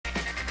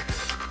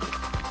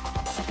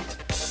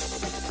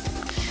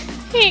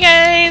Hey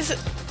guys,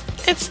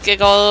 it's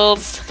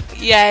Giggles.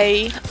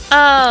 Yay.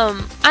 I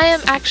am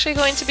actually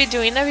going to be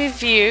doing a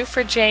review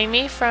for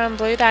Jamie from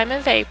Blue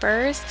Diamond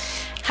Vapors.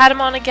 Had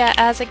him on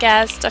as a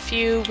guest a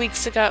few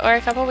weeks ago, or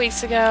a couple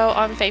weeks ago,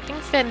 on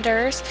Vaping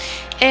Fenders,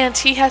 and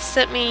he has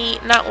sent me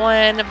not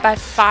one but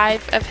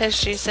 5 of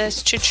his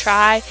juices to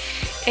try,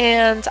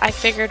 and I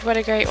figured what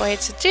a great way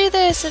to do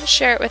this and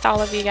share it with all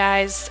of you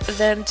guys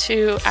than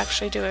to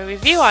actually do a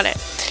review on it.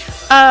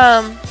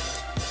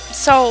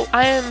 So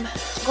I am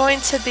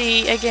going to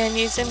be again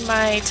using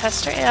my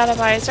tester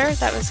atomizer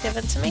that was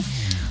given to me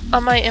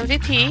on my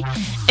MVP,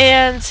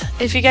 and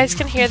if you guys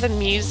can hear the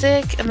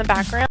music in the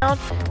background,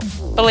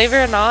 believe it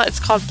or not, it's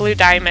called Blue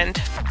Diamond.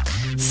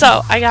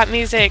 So I got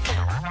music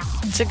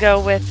to go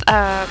with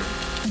the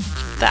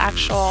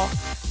actual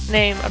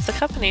name of the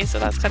company, so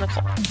that's kind of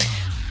cool.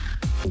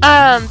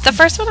 The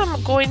first one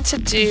I'm going to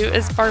do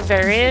is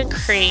Barbarian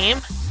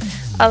Cream.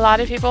 A lot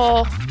of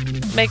people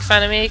make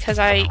fun of me because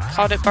I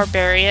called it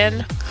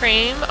Barbarian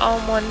Cream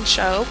on one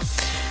show.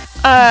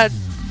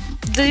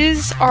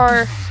 These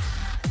are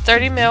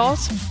 30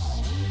 mils.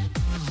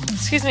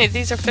 Excuse me,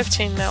 these are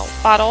 15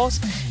 ml bottles.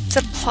 It's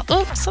a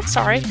oops, I'm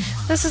sorry.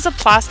 This is a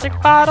plastic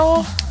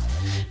bottle,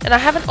 and I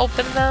haven't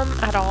opened them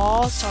at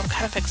all, so I'm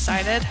kind of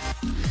excited.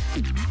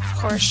 Of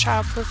course,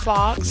 childproof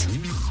locks.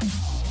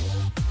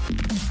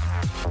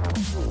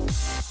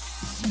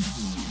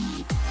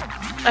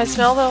 I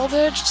smell a little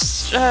bit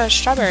of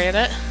strawberry in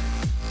it.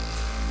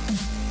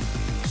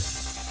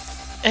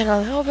 And a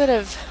little bit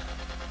of,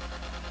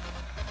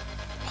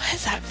 what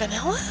is that,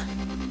 vanilla?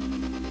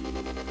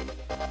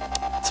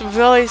 It's a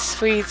really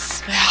sweet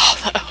smell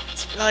though.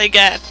 It's really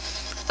good.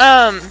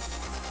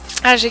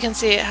 As you can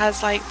see, it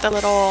has like the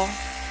little,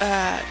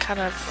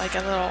 kind of like a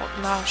little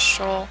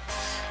nostril,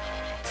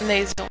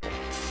 nasal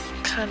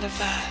kind of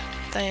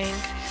thing.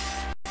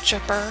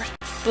 Dripper,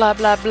 blah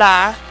blah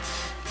blah.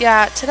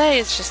 Yeah, today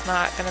is just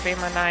not gonna be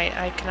my night.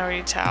 I can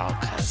already tell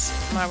because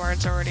my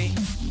word's already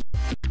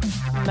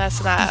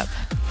messing up.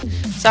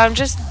 So I'm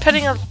just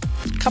putting a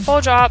couple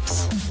of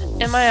drops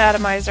in my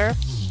atomizer.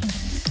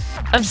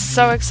 I'm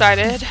so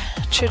excited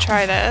to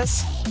try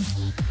this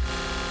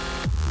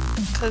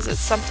because it's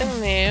something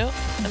new,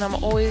 and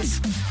I'm always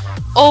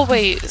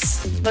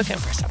looking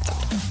for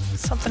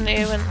something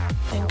new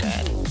and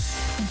good.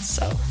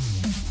 So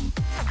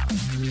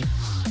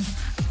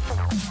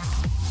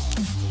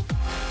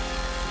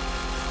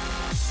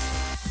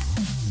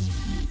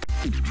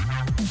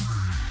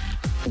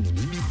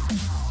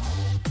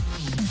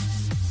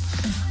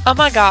oh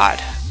my god.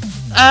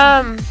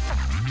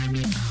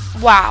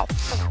 Wow.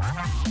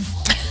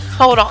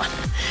 Hold on.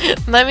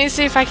 Let me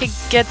see if I can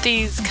get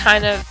these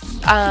kind of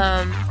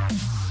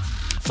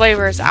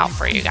flavors out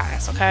for you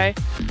guys, okay?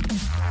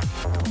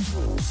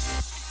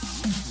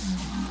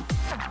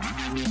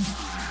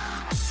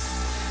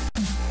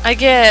 I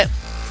get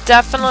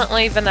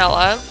definitely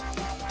vanilla.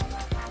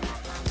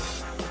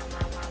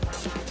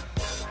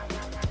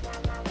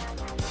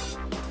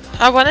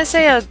 I want to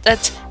say a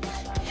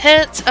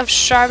hint of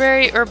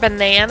strawberry or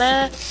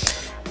banana.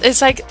 It's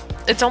like,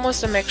 it's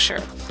almost a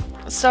mixture.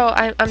 So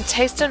I'm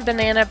tasting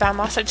banana, but I'm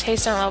also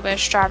tasting a little bit of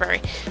strawberry.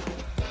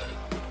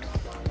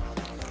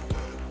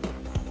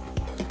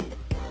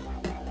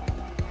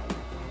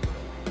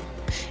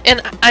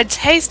 And I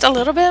taste a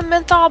little bit of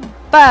menthol,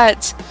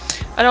 but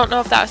I don't know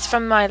if that was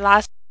from my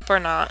last or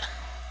not.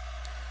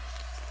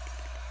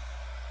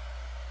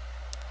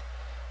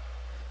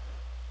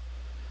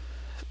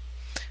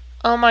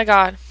 Oh my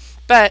god.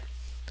 But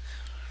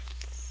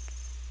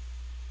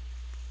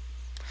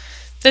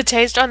the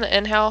taste on the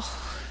inhale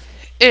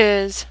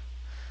is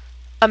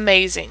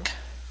amazing.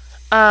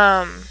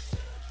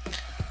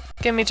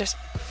 Give me just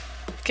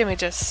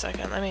a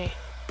second.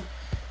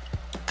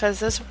 Cause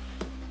this,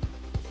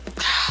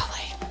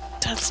 golly,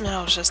 that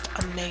smells just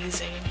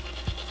amazing.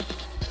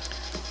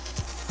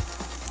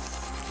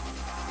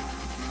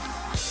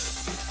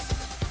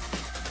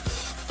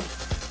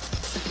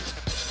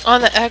 On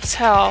the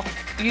exhale,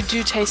 you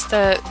do taste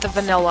the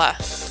vanilla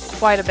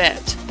quite a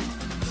bit.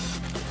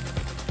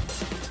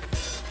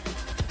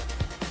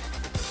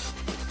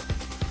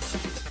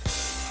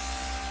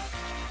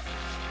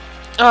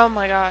 Oh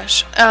my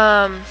gosh.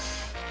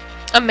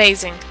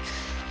 Amazing.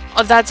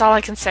 Oh, that's all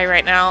I can say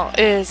right now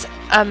is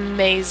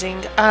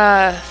amazing.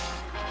 The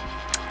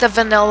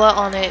vanilla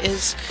on it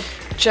is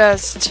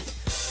just,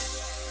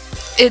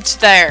 it's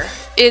there.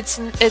 It's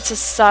a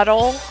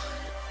subtle,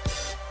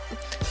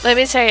 let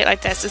me say it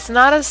like this. It's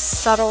not a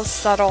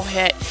subtle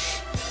hit.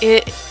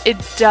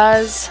 It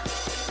does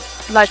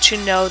let you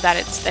know that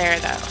it's there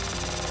though.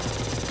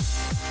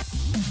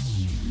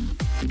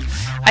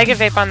 I could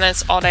vape on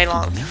this all day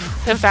long.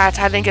 In fact,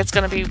 I think it's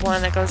going to be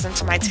one that goes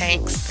into my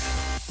tanks,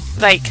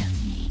 like,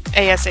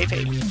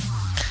 ASAP.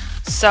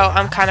 So,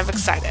 I'm kind of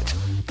excited.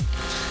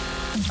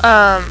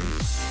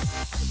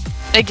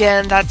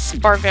 Again, that's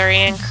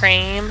Barbarian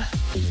Cream.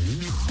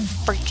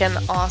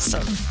 Freaking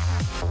awesome.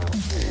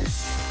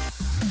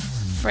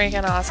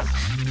 Freaking awesome.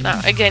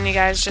 Now, again, you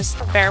guys, just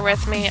bear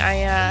with me.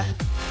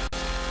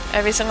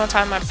 Every single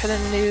time I put a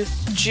new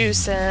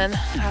juice in.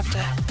 I have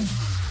to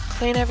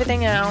clean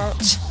everything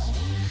out.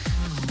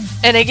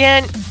 And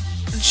again,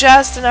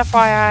 just an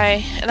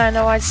FYI, and I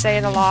know I say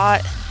it a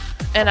lot,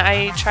 and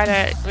I try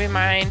to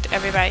remind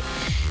everybody,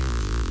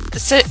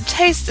 so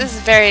taste is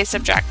very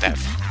subjective.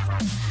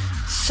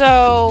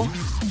 So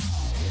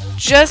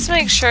just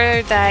make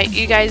sure that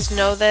you guys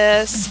know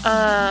this.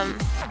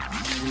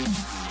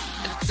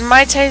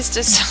 My taste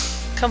is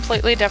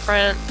completely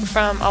different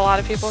from a lot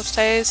of people's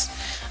taste,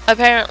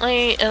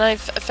 apparently, and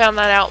I've found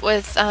that out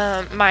with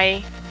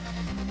my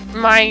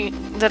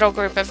little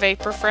group of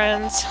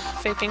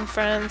vaping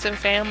friends and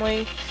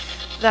family,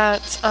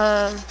 that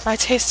my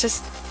taste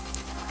is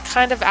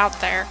kind of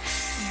out there,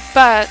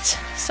 but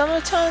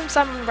sometimes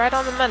I'm right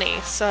on the money.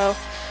 So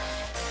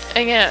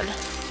again,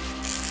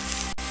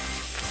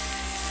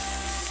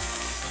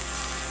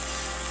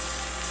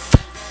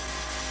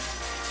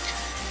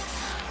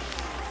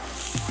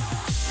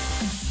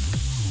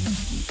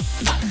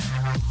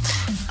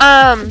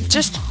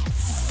 just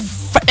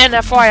an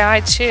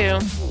FYI too,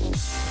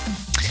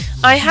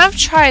 I have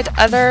tried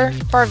other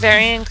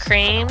Bavarian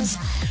creams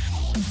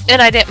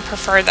and I didn't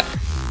prefer them.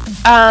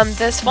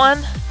 This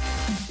one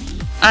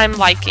I'm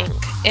liking,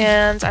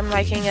 and I'm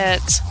liking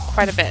it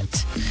quite a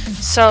bit.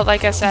 So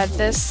like I said,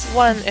 this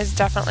one is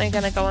definitely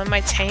going to go in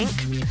my tank,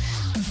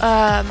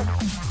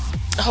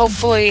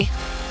 hopefully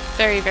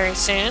very, very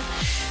soon.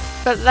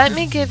 But let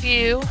me give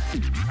you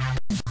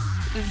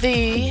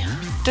the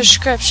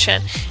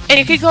description, and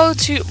you could go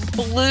to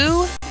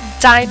Blue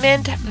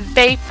Diamond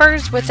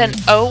Vapors with an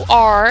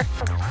ORS.com.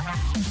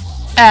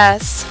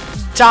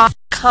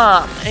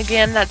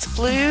 Again, that's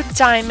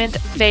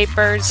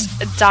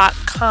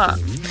bluediamondvapors.com.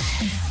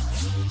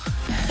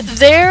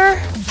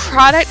 Their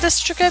product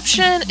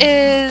description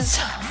is,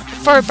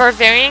 for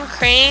Bavarian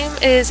cream,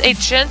 is a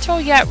gentle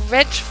yet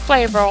rich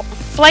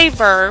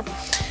flavor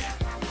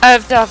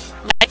of the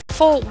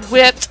delightful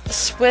whipped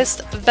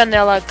Swiss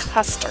vanilla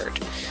custard.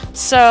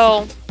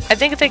 So I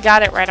think they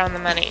got it right on the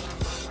money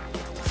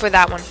for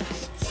that one.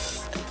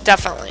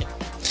 Definitely.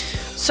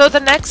 So the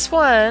next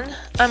one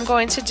I'm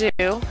going to do,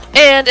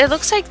 and it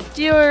looks like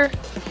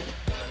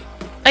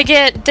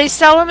again, they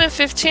sell them in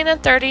 15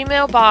 and 30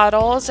 ml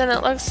bottles, and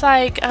it looks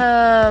like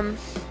the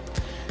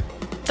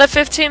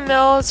 15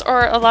 mils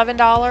are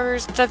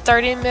 $11, the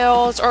 30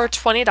 mils are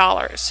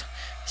 $20.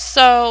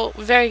 So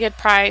very good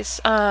price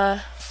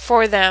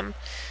for them.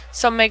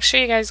 So make sure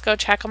you guys go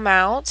check them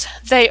out.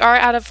 They are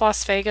out of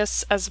Las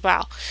Vegas as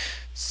well.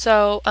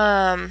 So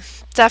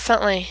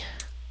definitely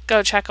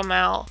go check them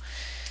out.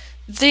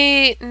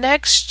 The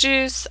next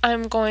juice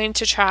I'm going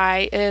to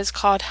try is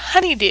called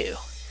Honeydew.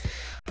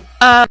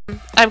 I'm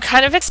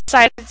kind of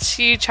excited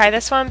to try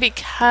this one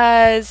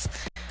because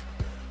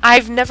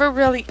I've never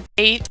really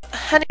ate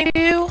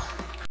honeydew.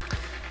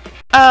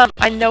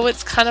 I know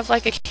it's kind of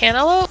like a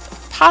cantaloupe,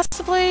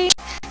 possibly.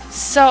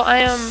 So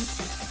I'm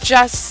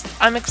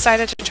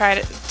excited to try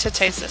it, to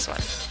taste this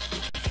one.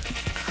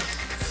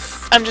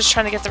 I'm just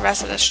trying to get the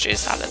rest of this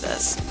juice out of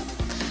this.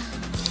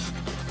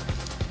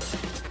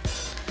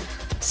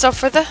 So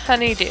for the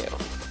honeydew,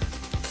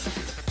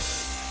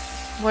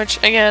 which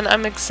again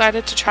I'm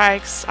excited to try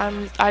because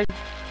I've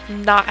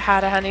not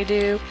had a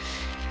honeydew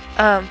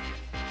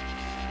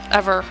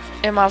ever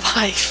in my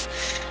life,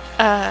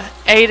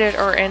 ate it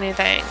or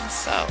anything,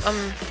 so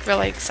I'm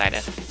really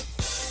excited.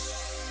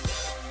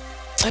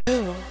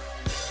 Ooh.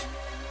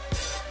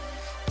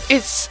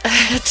 It's,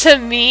 to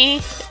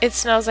me, it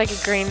smells like a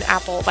green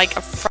apple, like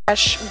a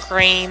fresh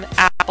green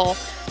apple.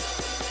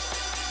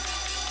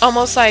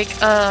 Almost like,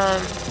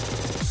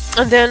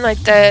 and then like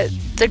the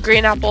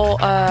green apple,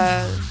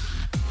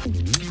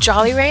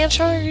 Jolly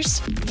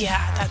Ranchers?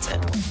 Yeah, that's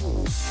it.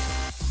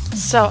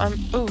 So,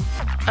 ooh,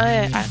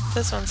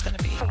 this one's gonna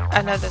be,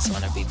 I know this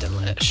one will be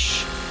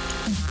delish.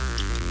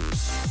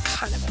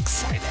 Kind of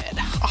excited.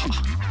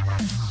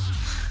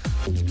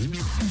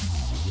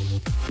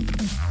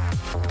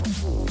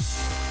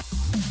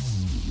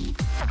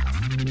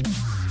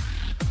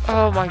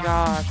 Oh my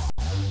god.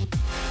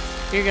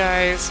 You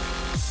guys.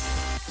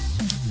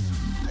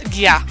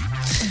 Yeah.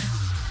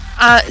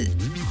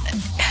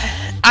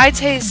 I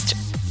taste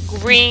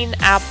green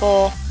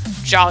apple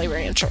Jolly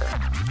Rancher,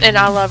 and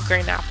I love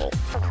green apple.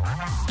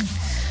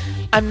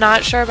 I'm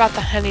not sure about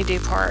the honeydew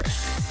part.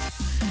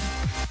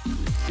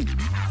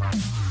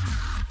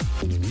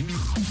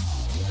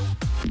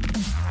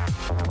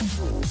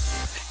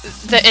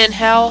 The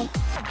inhale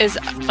is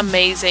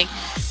amazing.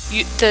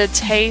 The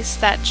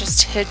taste that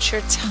just hits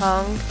your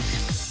tongue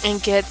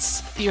and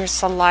gets your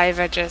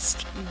saliva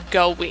just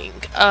going.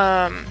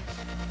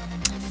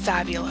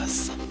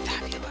 Fabulous.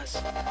 Fabulous.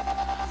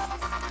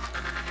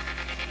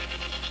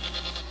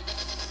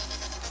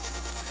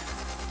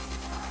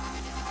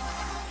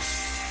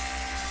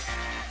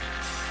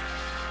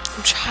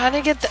 I'm trying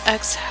to get the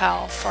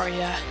exhale for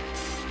you.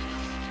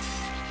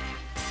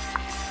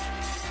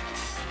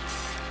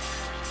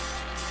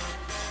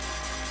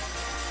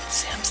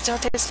 See, I'm still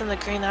tasting the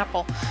green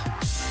apple.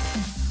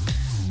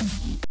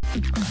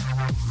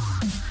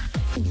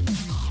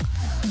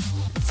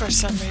 For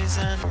some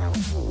reason.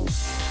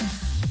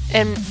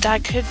 And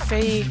that could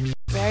be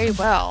very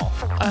well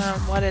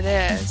what it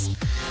is.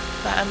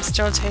 But I'm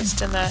still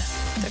tasting the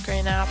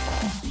green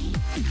apple.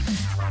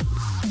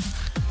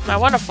 My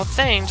wonderful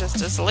thing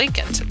just is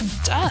leaking to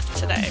death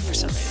today for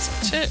some reason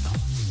too.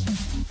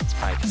 It's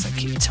probably because I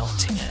keep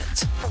tilting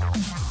it.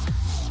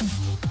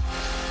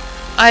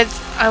 I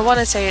want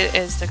to say it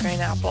is the green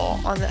apple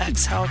on the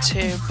XL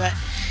too, but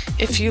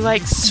if you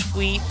like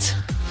sweet,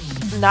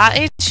 not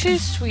a too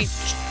sweet,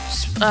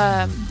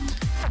 not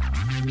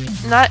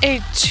a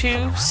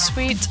too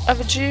sweet of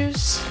a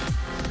juice,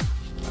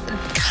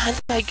 kind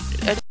of like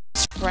a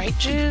Sprite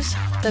juice,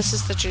 this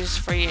is the juice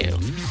for you.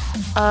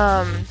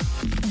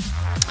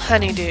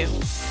 Honeydew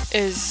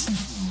is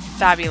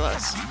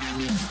fabulous.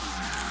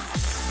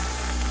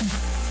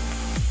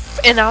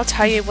 And I'll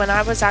tell you, when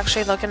I was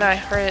actually looking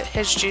at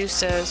his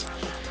juices,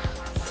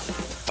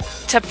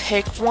 to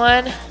pick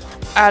one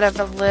out of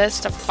a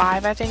list of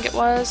 5, I think it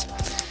was,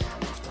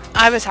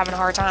 I was having a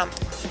hard time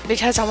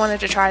because I wanted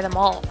to try them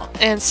all.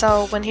 And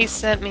so when he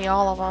sent me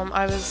all of them,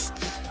 I was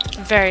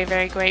very,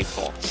 very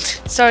grateful.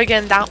 So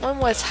again, that one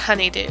was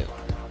Honeydew.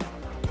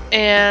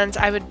 And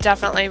I would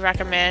definitely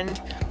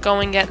recommend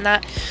going getting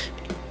that.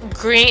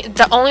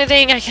 The only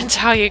thing I can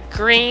tell you,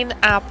 green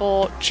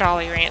apple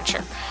Jolly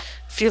Rancher.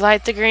 If you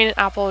like the green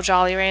apple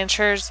Jolly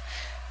Ranchers,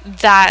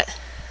 that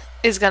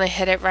is going to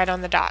hit it right on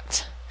the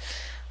dot.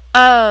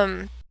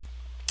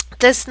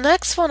 This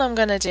next one I'm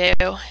going to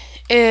do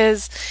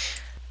is,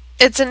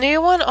 it's a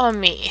new one on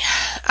me.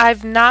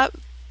 I've not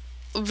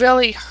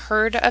really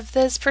heard of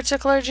this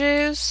particular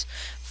juice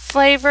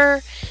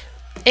flavor,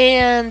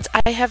 and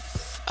I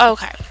have,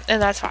 okay, and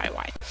that's probably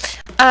why.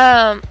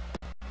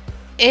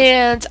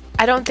 And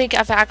I don't think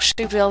I've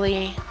actually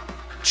really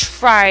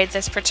tried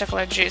this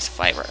particular juice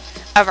flavor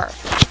ever.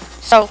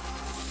 So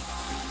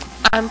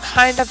I'm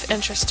kind of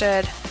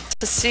interested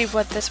to see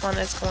what this one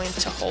is going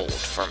to hold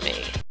for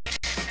me.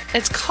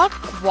 It's called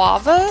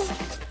Guava,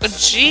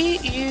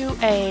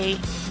 G-U-A-V-A,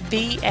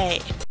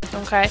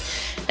 okay?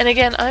 And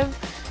again, I'm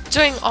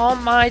doing all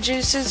my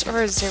juices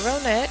are Zero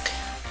Nic,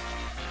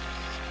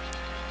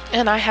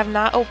 and I have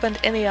not opened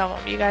any of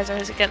them. You guys are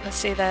getting to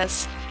see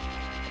this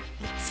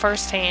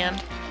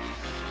firsthand.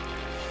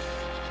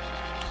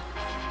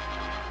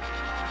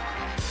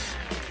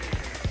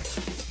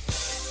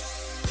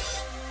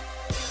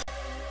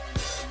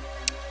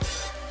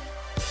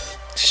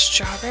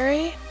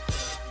 Strawberry,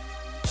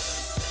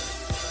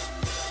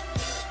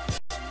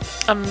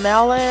 a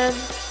melon,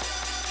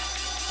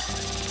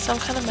 some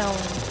kind of melon.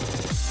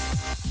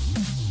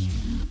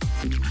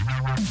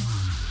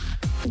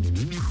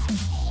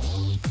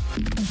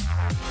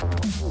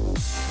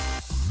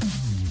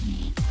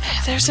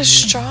 There's a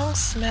strong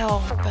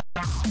smell, but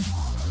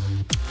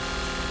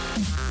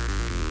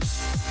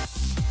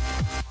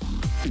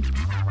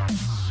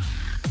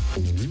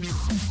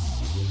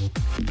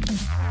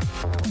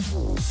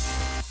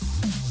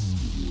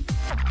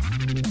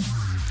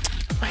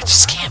I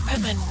just can't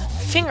put my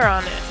finger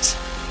on it.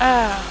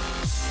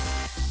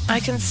 I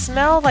can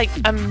smell like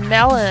a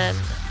melon,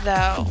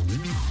 though,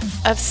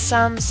 of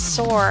some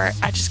sort.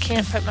 I just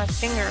can't put my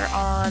finger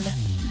on.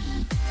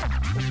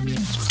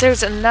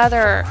 There's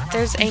another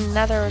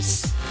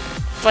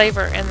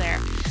flavor in there.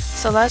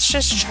 So let's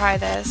just try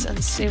this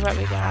and see what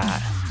we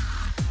got.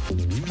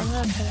 I'm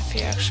gonna put a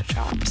few extra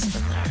drops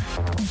in there.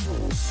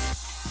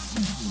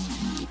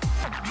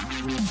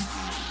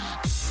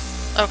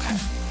 Okay.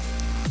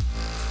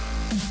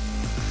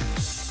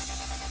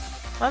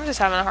 I'm just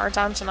having a hard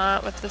time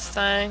tonight with this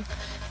thing.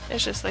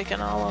 It's just leaking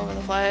all over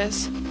the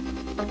place.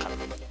 Okay.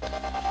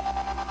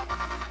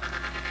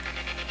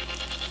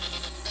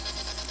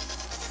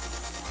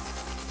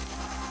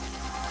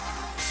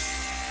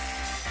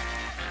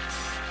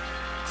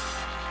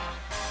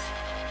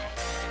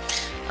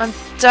 I'm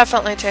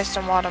definitely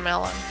tasting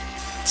watermelon.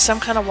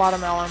 Some kind of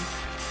watermelon.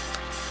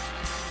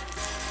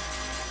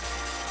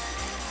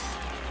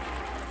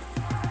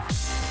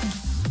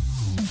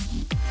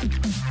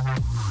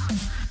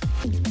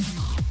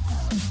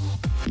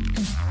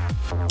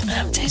 And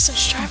I'm tasting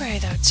strawberry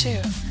though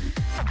too.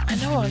 I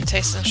know I'm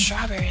tasting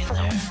strawberry in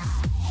there.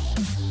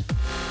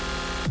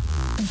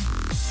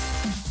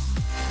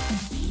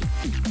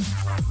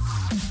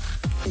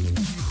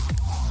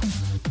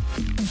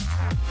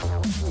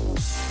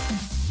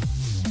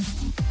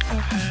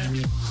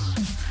 Okay.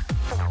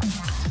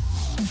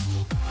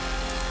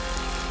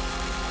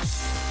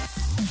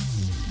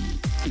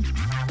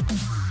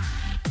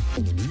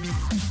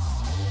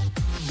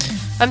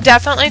 I'm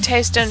definitely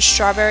tasting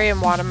strawberry and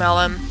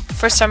watermelon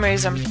for some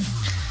reason.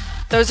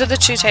 Those are the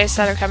two tastes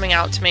that are coming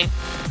out to me.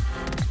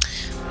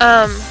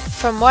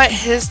 From what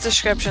his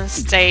description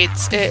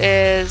states, it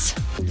is...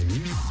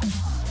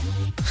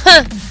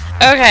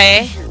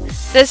 okay.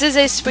 This is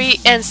a sweet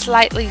and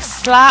slightly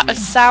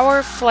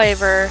sour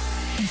flavor,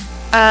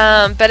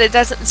 but it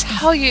doesn't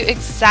tell you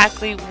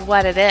exactly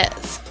what it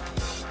is.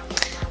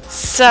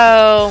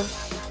 So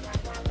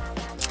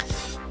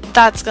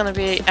that's going to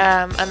be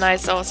a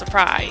nice little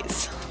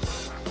surprise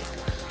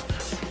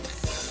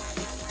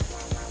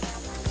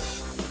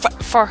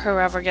for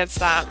whoever gets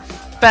that.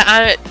 But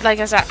like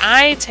I said,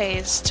 I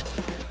taste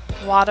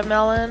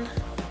watermelon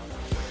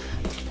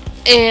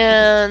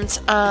and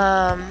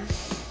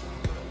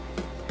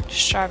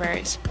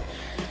strawberries.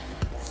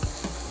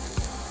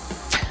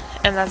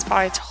 And that's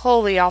probably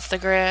totally off the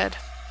grid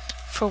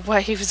for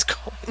what he was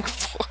going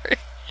for.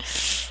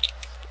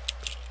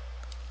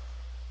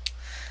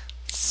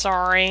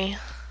 Sorry.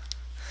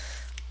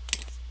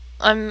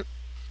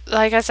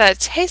 Like I said,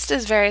 taste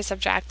is very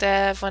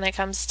subjective when it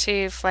comes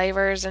to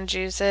flavors and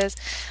juices.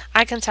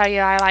 I can tell you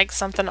I like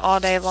something all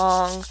day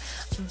long,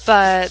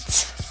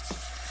 but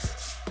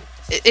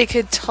it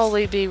could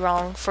totally be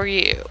wrong for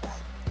you.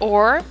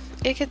 Or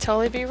it could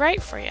totally be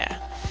right for you.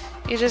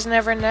 You just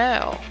never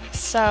know.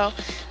 So,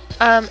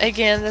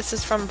 again, this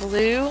is from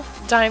Blue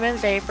Diamond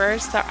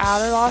Vapors. They're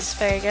out of Las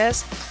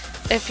Vegas.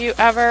 If you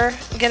ever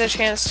get a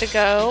chance to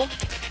go,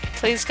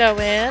 please go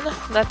in.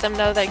 Let them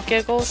know that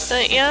Giggles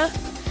sent you.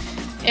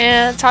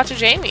 And talk to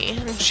Jamie.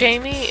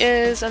 Jamie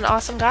is an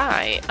awesome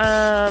guy.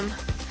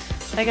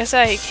 Like I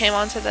said, he came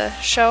onto the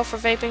show for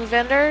Vaping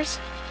Vendors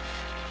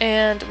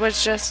and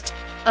was just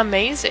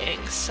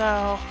amazing.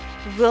 So,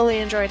 really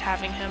enjoyed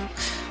having him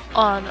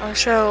on our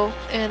show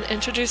and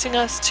introducing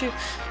us to,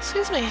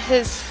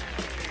 his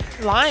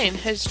line,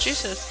 his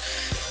juices.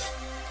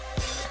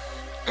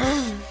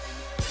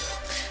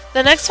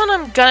 The next one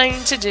I'm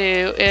going to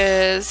do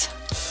is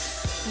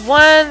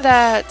one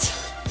that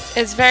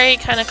is very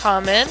kind of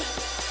common.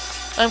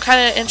 I'm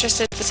kind of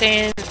interested in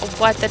seeing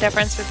what the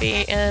difference would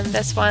be in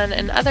this one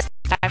and others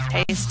that I've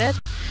tasted.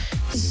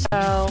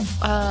 So,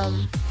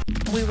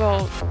 we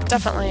will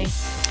definitely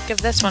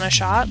give this one a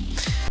shot.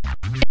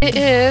 It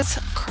is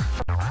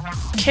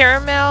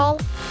caramel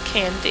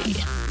candy.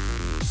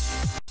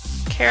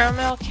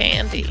 Caramel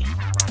candy.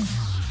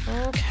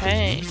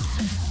 Okay.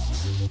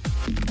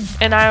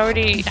 And I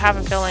already have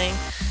a feeling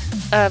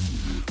of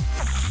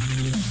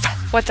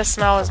what the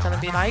smell is going to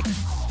be like.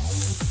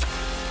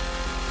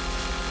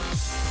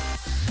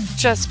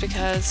 Just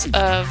because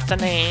of the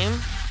name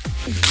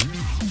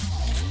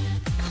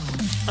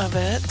of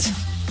it,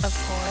 of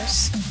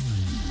course.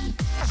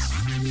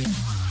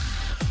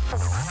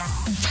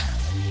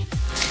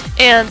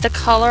 And the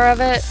color of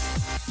it,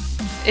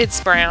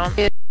 it's brown.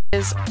 It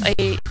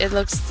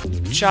looks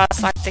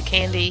just like the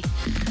candy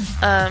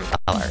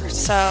color.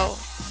 So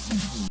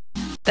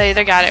they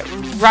either got it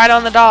right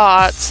on the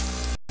dot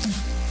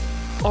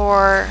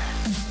or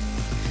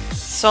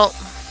so,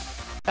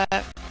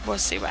 but we'll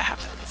see what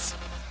happens.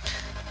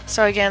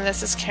 So again,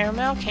 this is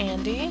caramel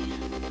candy.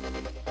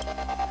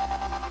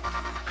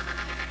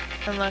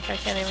 And look, I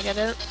can't even get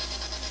it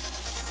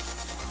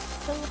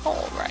in the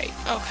hole right.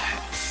 Okay.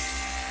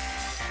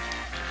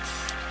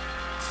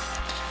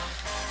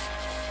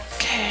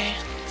 Okay.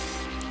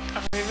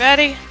 Are we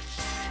ready?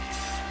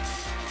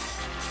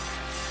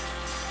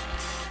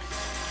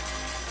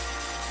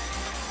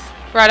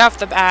 Right off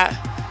the bat.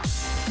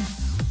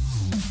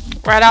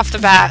 Right off the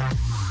bat.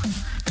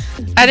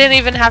 I didn't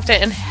even have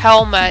to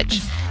inhale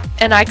much.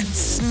 And I could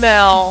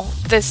smell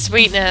the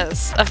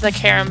sweetness of the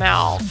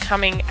caramel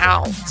coming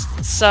out.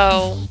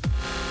 So,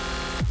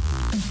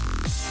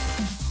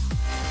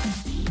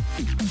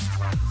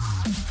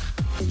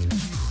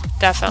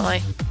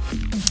 definitely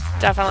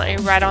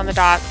right on the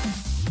dot.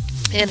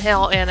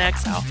 Inhale and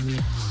exhale.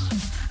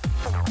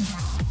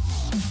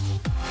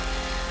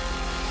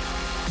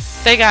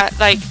 They got,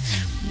 like,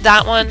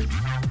 that one,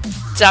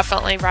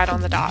 definitely right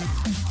on the dot.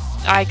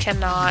 I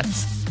cannot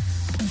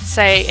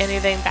say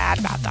anything bad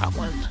about that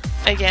one.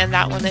 Again,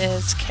 that one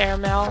is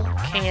caramel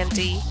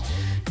candy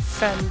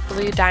from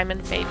Blue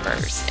Diamond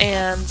Vapors,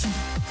 and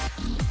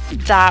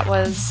that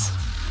one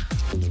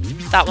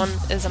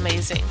is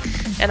amazing.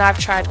 And I've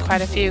tried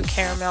quite a few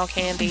caramel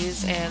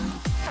candies, and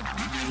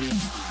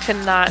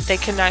they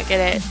could not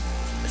get it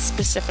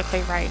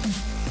specifically right.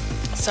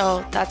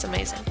 So that's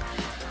amazing.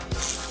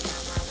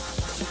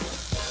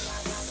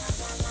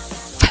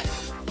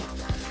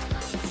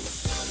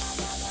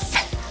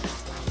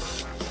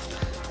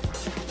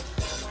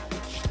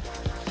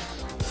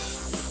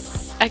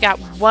 I got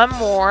one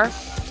more.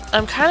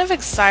 I'm kind of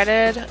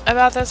excited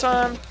about this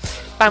one,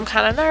 but I'm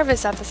kind of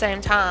nervous at the same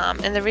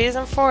time. And the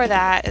reason for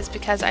that is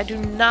because I do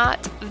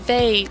not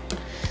vape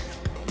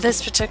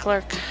this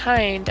particular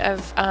kind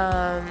of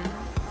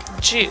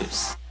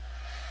juice.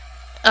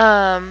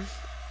 And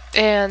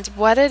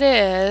what it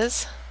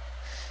is,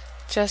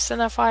 just an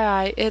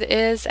FYI, it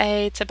is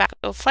a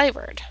tobacco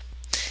flavored.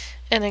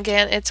 And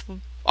again, it's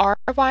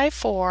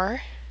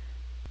RY4.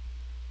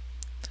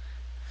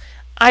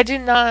 I do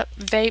not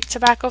vape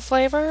tobacco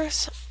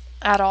flavors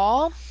at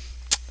all.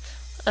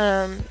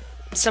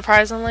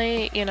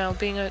 Surprisingly, you know,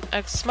 being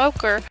a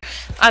smoker,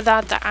 I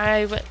thought that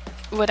I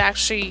would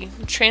actually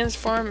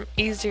transform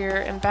easier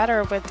and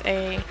better with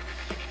a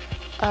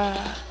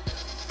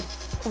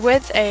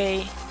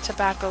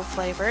tobacco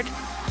flavored.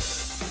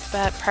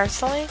 But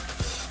personally,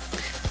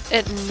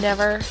 it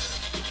never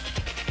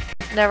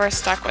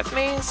stuck with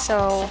me.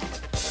 So,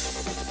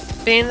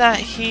 being that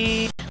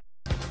he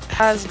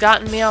has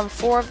gotten me on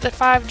 4 of the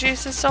 5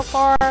 juices so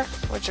far,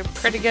 which are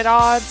pretty good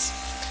odds.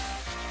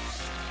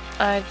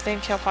 I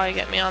think he'll probably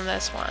get me on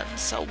this one.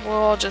 So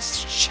we'll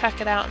just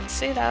check it out and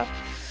see though.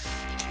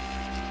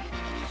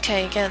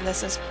 Okay, again,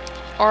 this is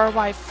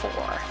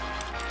RY4.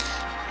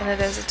 And it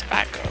is a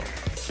tobacco.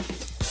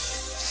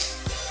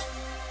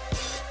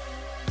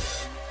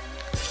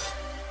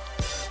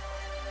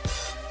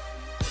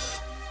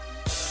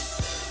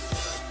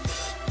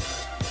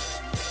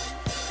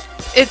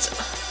 It's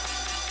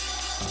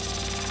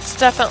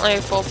definitely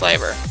full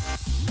flavor.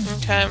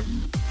 Okay.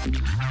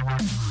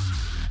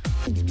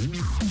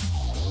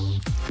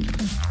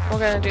 We're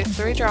gonna do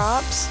 3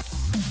 drops.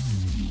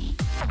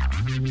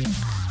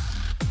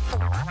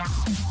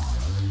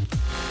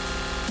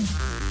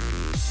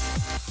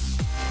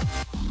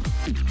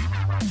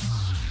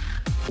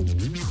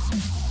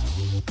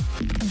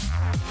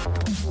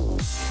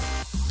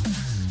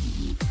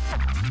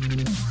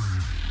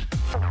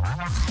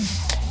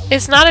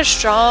 It's not a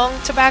strong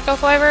tobacco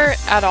flavor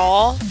at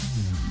all.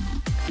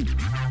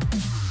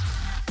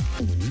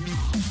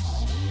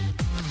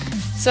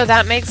 So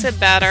that makes it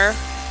better.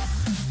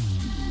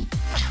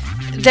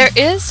 There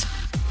is,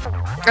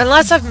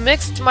 unless I've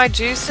mixed my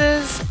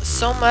juices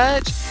so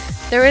much,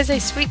 there is a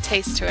sweet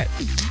taste to it.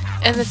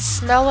 And the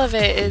smell of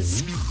it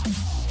is...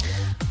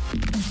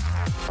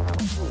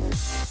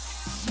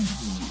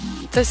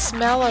 The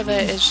smell of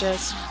it is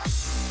just...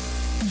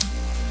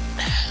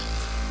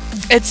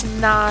 It's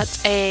not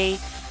a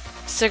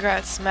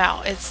cigarette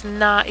smell. It's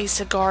not a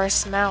cigar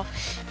smell.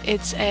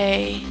 It's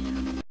a...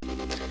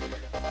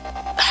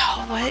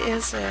 Oh, what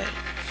is it?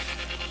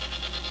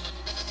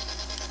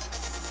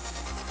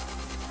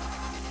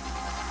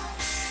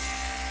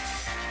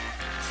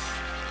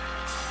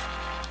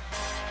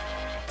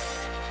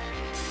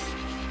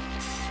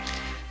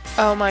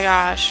 Oh my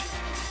gosh.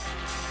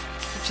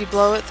 If you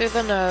blow it through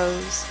the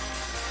nose,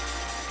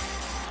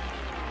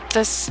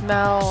 the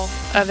smell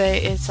of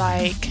it is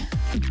like,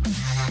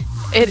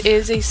 it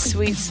is a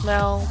sweet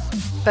smell,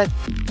 but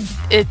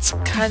it's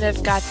kind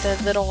of got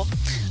the little,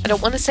 I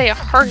don't want to say a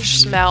harsh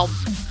smell,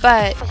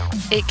 but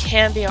it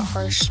can be a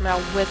harsh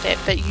smell with it,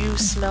 but you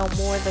smell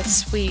more the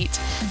sweet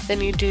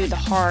than you do the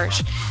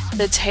harsh.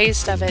 The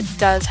taste of it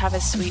does have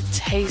a sweet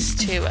taste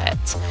to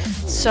it.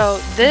 So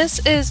this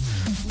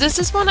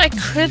is one I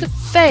could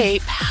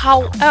vape,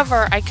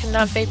 however, I could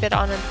not vape it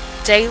on a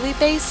daily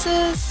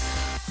basis.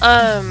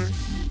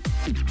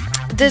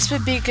 This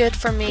would be good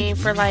for me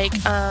for like,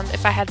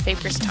 if I had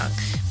vapor's tongue,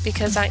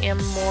 because I am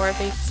more of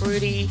a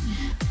fruity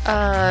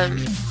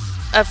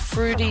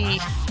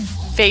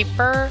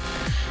vapor.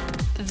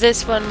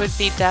 This one would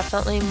be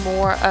definitely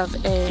more of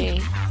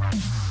a,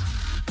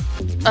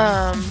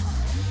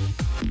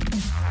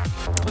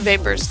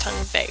 vapor's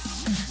tongue vape.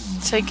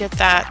 To get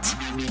that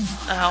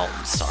out.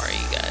 Sorry,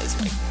 you guys.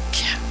 My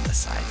cat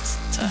decides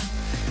to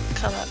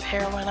come up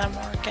here when I'm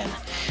working.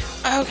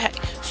 Okay,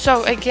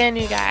 so again,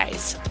 you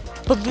guys,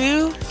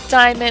 Blue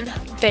Diamond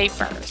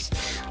Vapors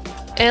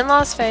in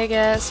Las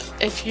Vegas.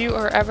 If you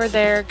are ever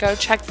there, go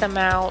check them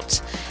out.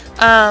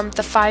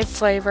 The 5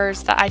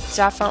 flavors that I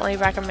definitely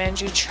recommend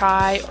you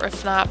try, or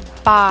if not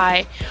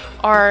buy,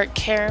 are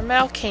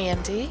caramel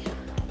candy.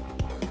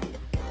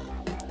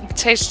 It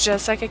tastes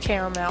just like a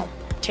caramel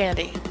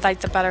candy, like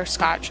the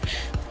butterscotch,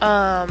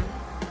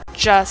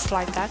 just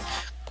like that.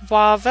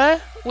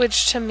 Guava,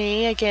 which to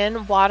me,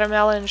 again,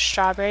 watermelon and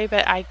strawberry,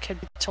 but I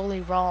could be totally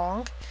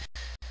wrong.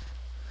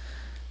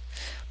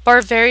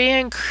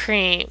 Bavarian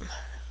cream,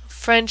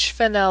 French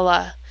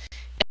vanilla,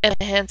 and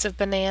a hint of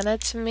banana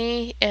to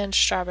me, and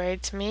strawberry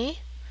to me.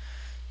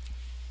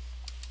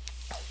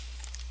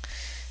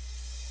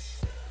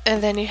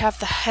 And then you have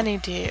the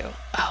honeydew.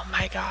 Oh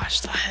my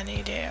gosh, the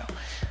honeydew.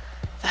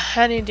 The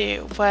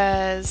honeydew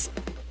was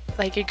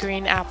like a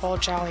green apple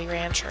Jolly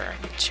Rancher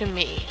to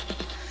me.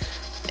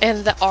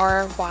 And the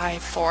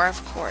RY4,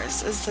 of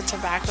course, is the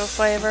tobacco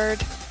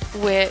flavored,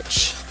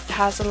 which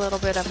has a little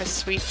bit of a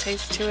sweet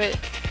taste to it.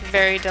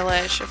 Very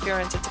delish if you're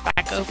into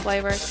tobacco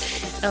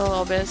flavors, and a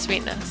little bit of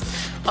sweetness.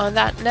 On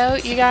that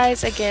note, you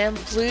guys, again,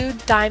 Blue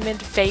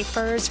Diamond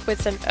Vapors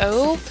with an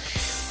O.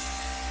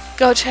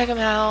 Go check them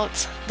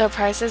out. Their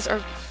prices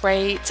are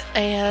great,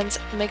 and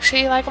make sure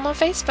you like them on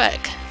Facebook.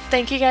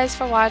 Thank you guys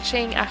for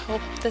watching. I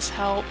hope this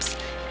helps,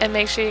 and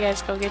make sure you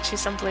guys go get you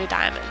some Blue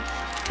Diamond.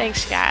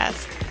 Thanks, you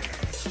guys.